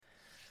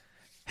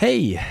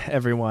Hey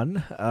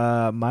everyone,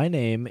 my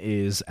name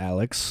is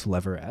Alex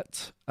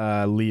Leverett,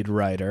 lead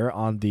writer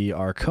on the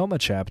Arcoma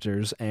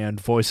chapters and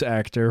voice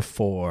actor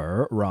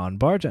for Ron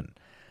Barton.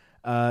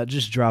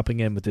 Just dropping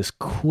in with this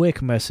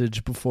quick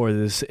message before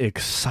this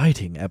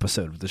exciting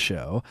episode of the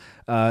show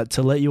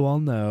to let you all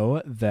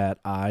know that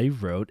I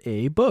wrote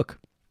a book.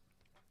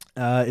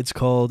 It's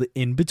called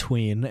In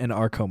Between, an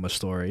Arcoma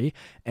Story,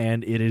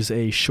 and it is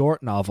a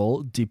short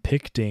novel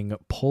depicting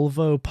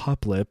Polvo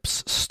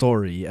Poplip's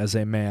story as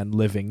a man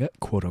living,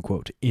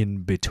 quote-unquote,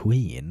 in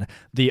between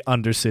the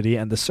Undercity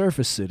and the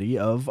Surface City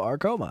of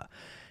Arcoma.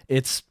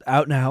 It's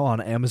out now on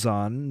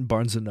Amazon,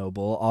 Barnes &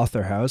 Noble,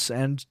 Author House,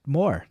 and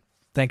more.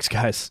 Thanks,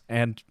 guys,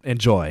 and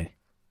enjoy.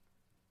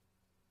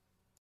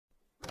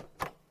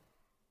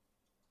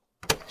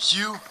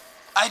 Hugh,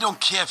 I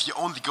don't care if you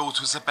only go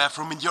to the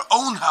bathroom in your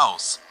own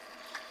house.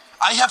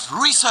 I have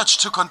research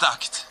to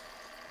conduct.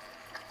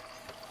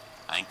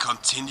 I'm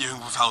continuing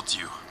without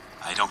you.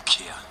 I don't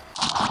care.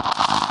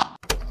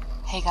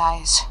 Hey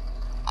guys,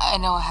 I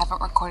know I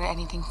haven't recorded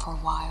anything for a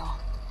while.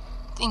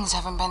 Things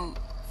haven't been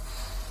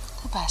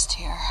the best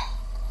here.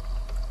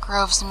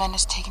 Groves' men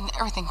has taken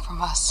everything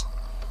from us.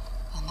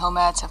 The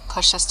nomads have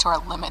pushed us to our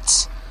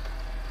limits.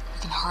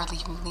 We can hardly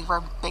even leave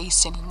our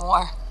base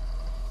anymore.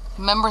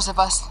 The members of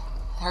us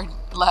that are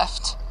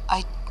left,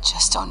 I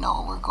just don't know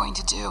what we're going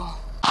to do.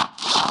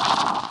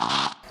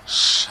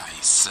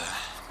 Scheiße.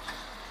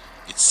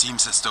 It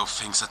seems as though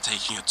things are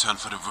taking a turn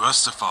for the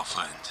worst of our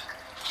friend.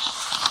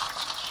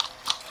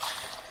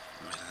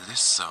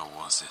 Melissa,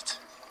 was it?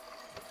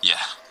 Yeah,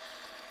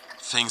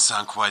 things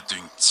aren't quite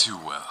doing too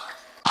well.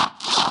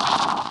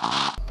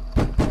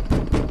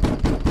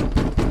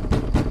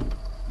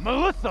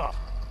 Melissa!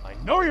 I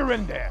know you're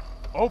in there!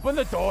 Open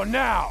the door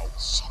now!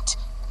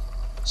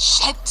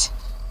 Shit!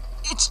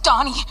 It's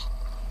Donnie!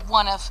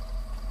 One of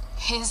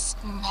his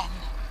men.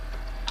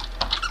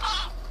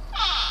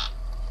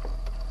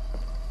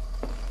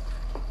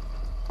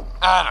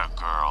 Atta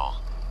girl.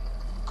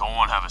 Go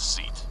on, have a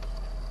seat.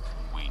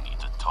 We need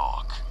to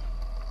talk.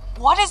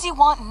 What does he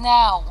want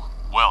now?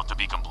 Well, to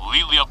be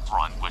completely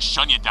upfront, we're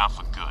shutting you down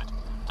for good.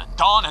 The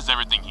Don has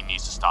everything he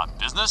needs to start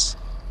business,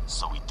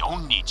 so we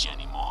don't need you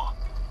anymore.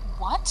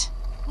 What?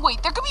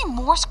 Wait, there could be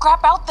more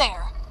scrap out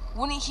there.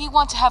 Wouldn't he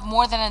want to have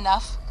more than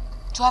enough?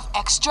 To have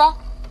extra?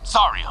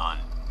 Sorry, hun.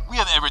 We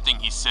have everything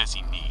he says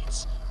he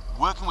needs.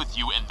 Working with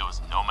you and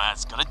those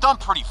nomads got it done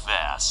pretty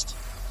fast.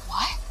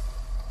 What?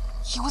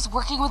 He was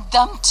working with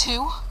them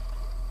too?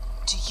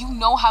 Do you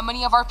know how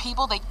many of our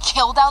people they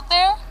killed out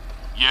there?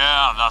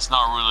 Yeah, that's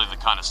not really the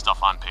kind of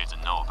stuff I'm paid to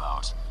know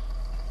about.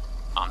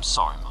 I'm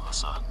sorry,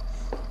 Melissa.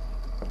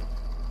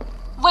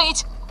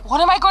 Wait,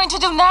 what am I going to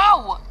do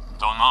now?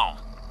 Don't know.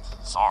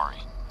 Sorry.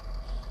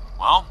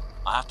 Well,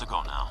 I have to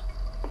go now.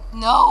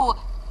 No!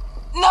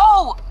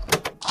 No!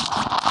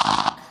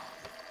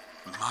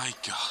 My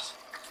God.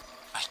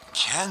 I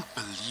can't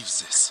believe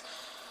this.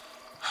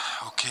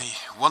 Okay,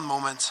 one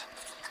moment.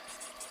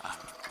 I'm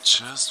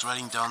just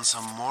writing down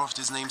some more of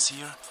these names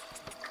here.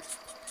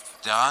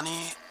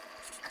 Dani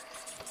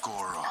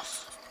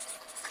Gorov.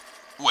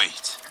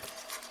 Wait.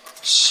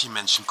 She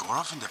mentioned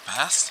Gorov in the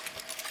past?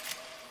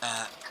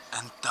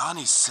 And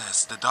Dani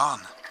says the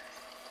Don.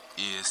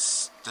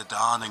 Is the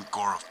Don and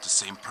Gorov the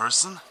same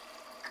person?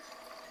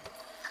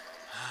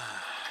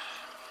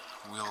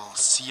 We'll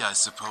see, I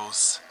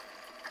suppose.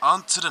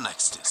 On to the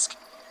next disc.